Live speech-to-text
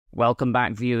Welcome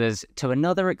back, viewers, to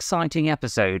another exciting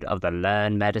episode of the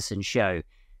Learn Medicine Show.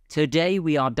 Today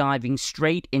we are diving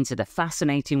straight into the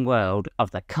fascinating world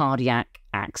of the cardiac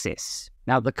axis.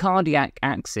 Now, the cardiac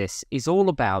axis is all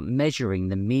about measuring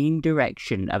the mean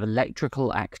direction of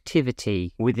electrical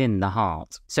activity within the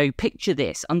heart. So picture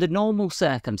this: under normal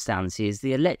circumstances,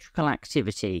 the electrical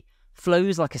activity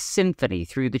flows like a symphony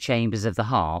through the chambers of the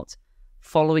heart,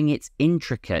 following its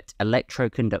intricate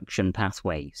electroconduction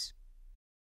pathways.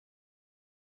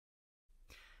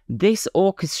 This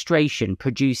orchestration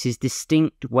produces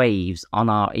distinct waves on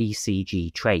our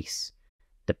ECG trace: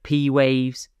 the P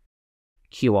waves,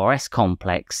 QRS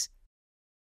complex,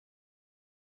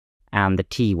 and the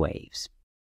T waves.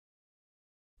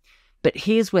 But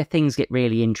here's where things get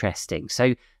really interesting.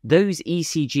 So those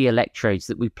ECG electrodes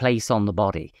that we place on the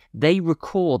body, they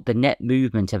record the net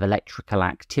movement of electrical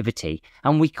activity,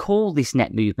 and we call this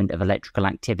net movement of electrical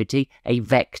activity a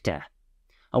vector.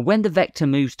 And when the vector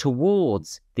moves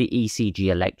towards the ECG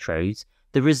electrodes,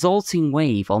 the resulting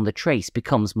wave on the trace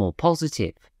becomes more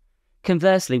positive.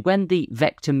 Conversely, when the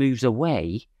vector moves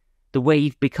away, the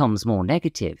wave becomes more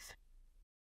negative.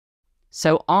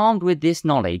 So armed with this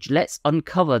knowledge, let's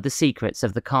uncover the secrets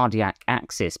of the cardiac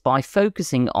axis by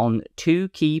focusing on two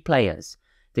key players,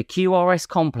 the QRS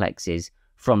complexes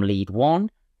from LEAD1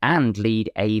 and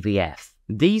LEAD-AVF.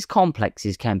 These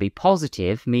complexes can be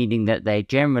positive, meaning that they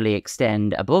generally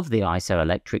extend above the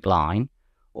isoelectric line,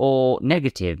 or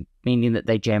negative, meaning that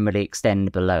they generally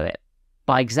extend below it.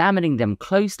 By examining them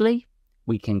closely,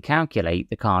 we can calculate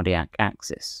the cardiac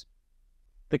axis.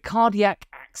 The cardiac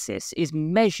axis is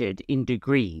measured in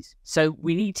degrees, so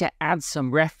we need to add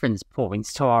some reference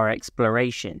points to our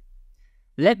exploration.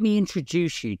 Let me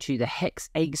introduce you to the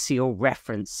hexaxial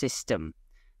reference system.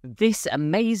 This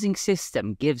amazing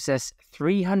system gives us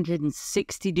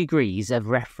 360 degrees of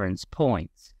reference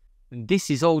points.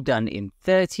 This is all done in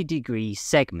 30-degree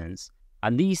segments,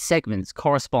 and these segments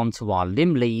correspond to our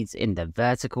limb leads in the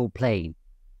vertical plane.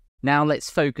 Now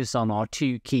let's focus on our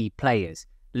two key players.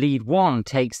 LEAD1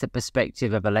 takes the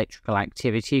perspective of electrical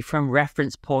activity from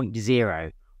reference point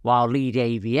 0, while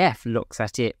LEAD-AVF looks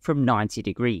at it from 90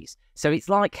 degrees. So it's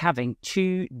like having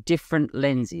two different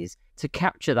lenses to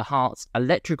capture the heart's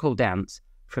electrical dance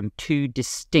from two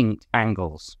distinct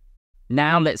angles.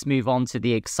 Now let's move on to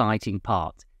the exciting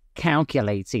part,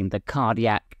 calculating the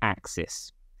cardiac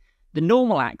axis. The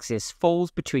normal axis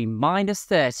falls between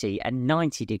 -30 and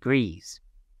 90 degrees.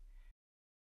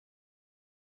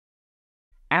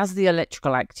 As the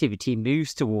electrical activity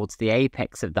moves towards the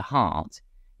apex of the heart,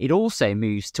 it also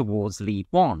moves towards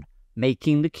LEAD1,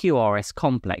 making the QRS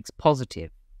complex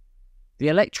positive. The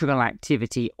electrical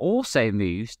activity also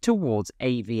moves towards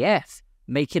AVF,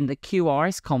 making the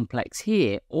QRS complex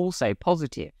here also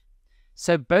positive.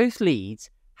 So both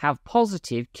leads have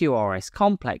positive QRS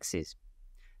complexes.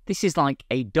 This is like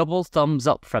a double thumbs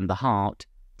up from the heart,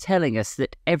 telling us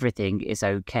that everything is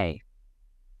okay.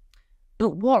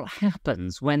 But what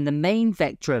happens when the main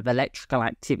vector of electrical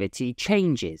activity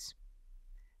changes?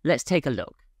 Let's take a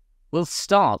look. We'll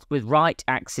start with right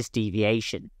axis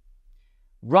deviation.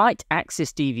 Right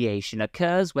axis deviation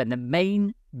occurs when the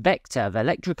main vector of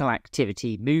electrical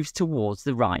activity moves towards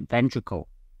the right ventricle.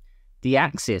 The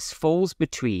axis falls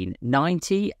between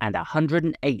 90 and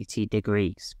 180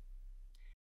 degrees.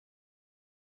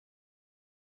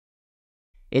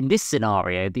 In this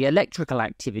scenario, the electrical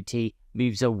activity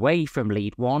moves away from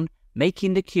LEAD1,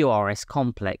 making the QRS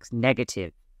complex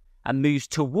negative, and moves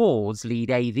towards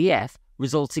LEAD-AVF,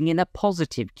 resulting in a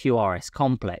positive QRS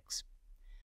complex.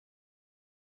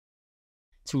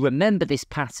 To remember this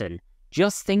pattern,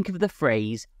 just think of the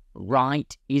phrase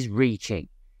 "right is reaching,"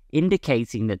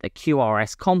 indicating that the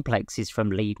QRS complexes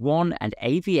from LEAD1 and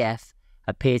AVF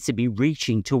appear to be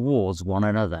reaching towards one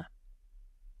another.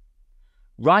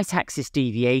 Right axis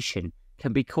deviation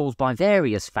can be caused by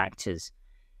various factors.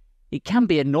 It can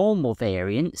be a normal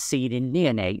variant seen in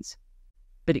neonates,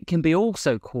 but it can be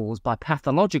also caused by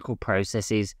pathological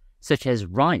processes such as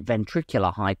right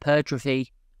ventricular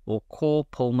hypertrophy or cor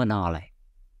pulmonale.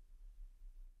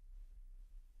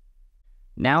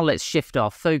 Now let's shift our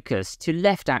focus to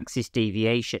left axis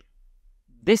deviation.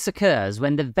 This occurs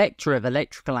when the vector of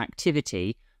electrical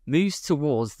activity moves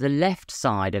towards the left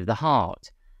side of the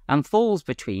heart and falls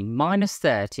between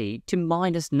 -30 to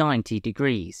 -90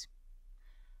 degrees.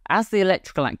 As the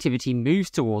electrical activity moves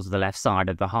towards the left side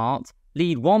of the heart,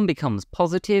 LEAD1 becomes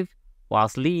positive,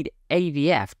 whilst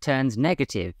LEAD-AVF turns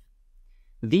negative.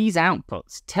 These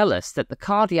outputs tell us that the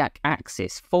cardiac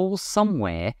axis falls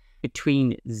somewhere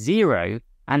between 0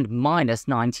 and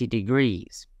 -90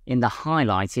 degrees in the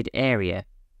highlighted area.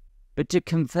 But to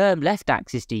confirm left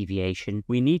axis deviation,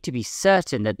 we need to be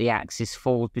certain that the axis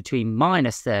falls between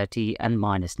 -30 and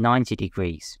 -90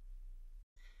 degrees.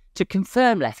 To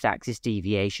confirm left axis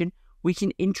deviation, we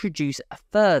can introduce a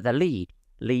further lead,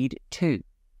 lead 2.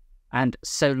 And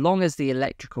so long as the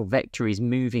electrical vector is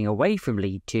moving away from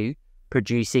lead 2,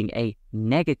 producing a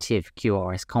negative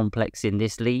QRS complex in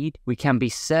this lead, we can be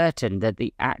certain that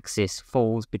the axis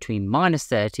falls between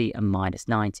 -30 and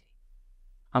 -90.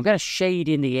 I'm going to shade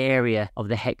in the area of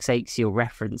the hexaxial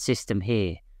reference system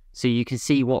here, so you can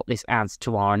see what this adds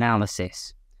to our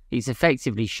analysis. It's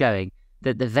effectively showing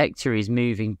that the vector is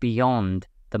moving beyond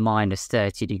the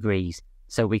 -30 degrees,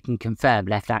 so we can confirm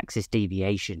left axis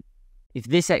deviation. If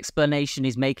this explanation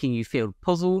is making you feel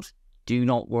puzzled, do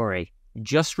not worry.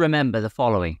 Just remember the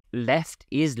following. Left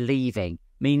is leaving,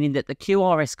 meaning that the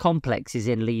QRS complexes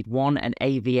in LEAD1 and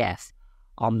AVF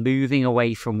are moving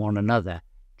away from one another,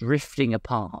 drifting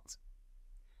apart.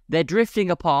 Their drifting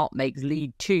apart makes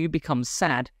lead 2 become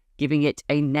sad, giving it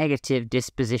a negative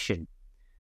disposition.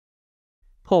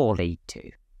 Poor lead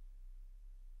 2.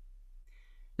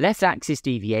 Left axis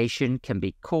deviation can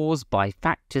be caused by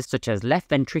factors such as left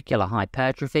ventricular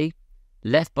hypertrophy,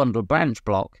 left bundle branch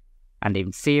block, and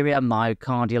inferior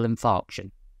myocardial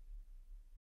infarction.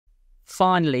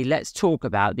 Finally, let's talk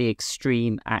about the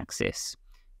extreme axis.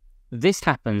 This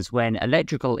happens when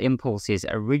electrical impulses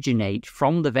originate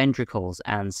from the ventricles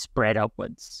and spread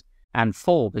upwards, and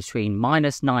fall between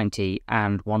 -90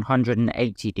 and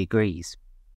 180 degrees.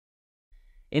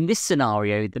 In this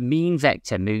scenario, the mean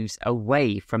vector moves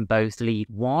away from both lead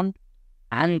 1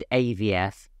 and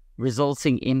AVF,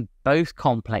 resulting in both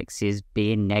complexes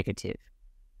being negative.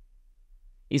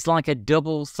 It's like a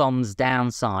double thumbs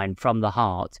down sign from the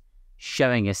heart,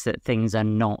 showing us that things are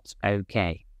not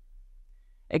okay.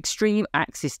 Extreme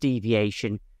axis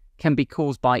deviation can be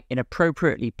caused by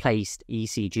inappropriately placed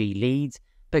ECG leads,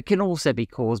 but can also be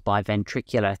caused by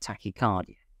ventricular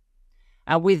tachycardia.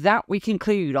 And with that, we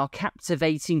conclude our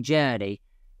captivating journey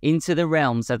into the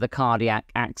realms of the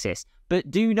cardiac axis. But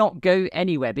do not go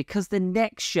anywhere, because the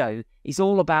next show is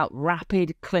all about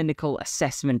rapid clinical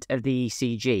assessment of the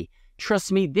ECG.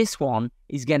 Trust me, this one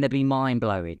is going to be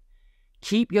mind-blowing.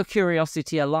 Keep your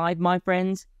curiosity alive, my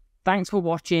friends. Thanks for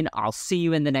watching. I'll see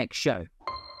you in the next show.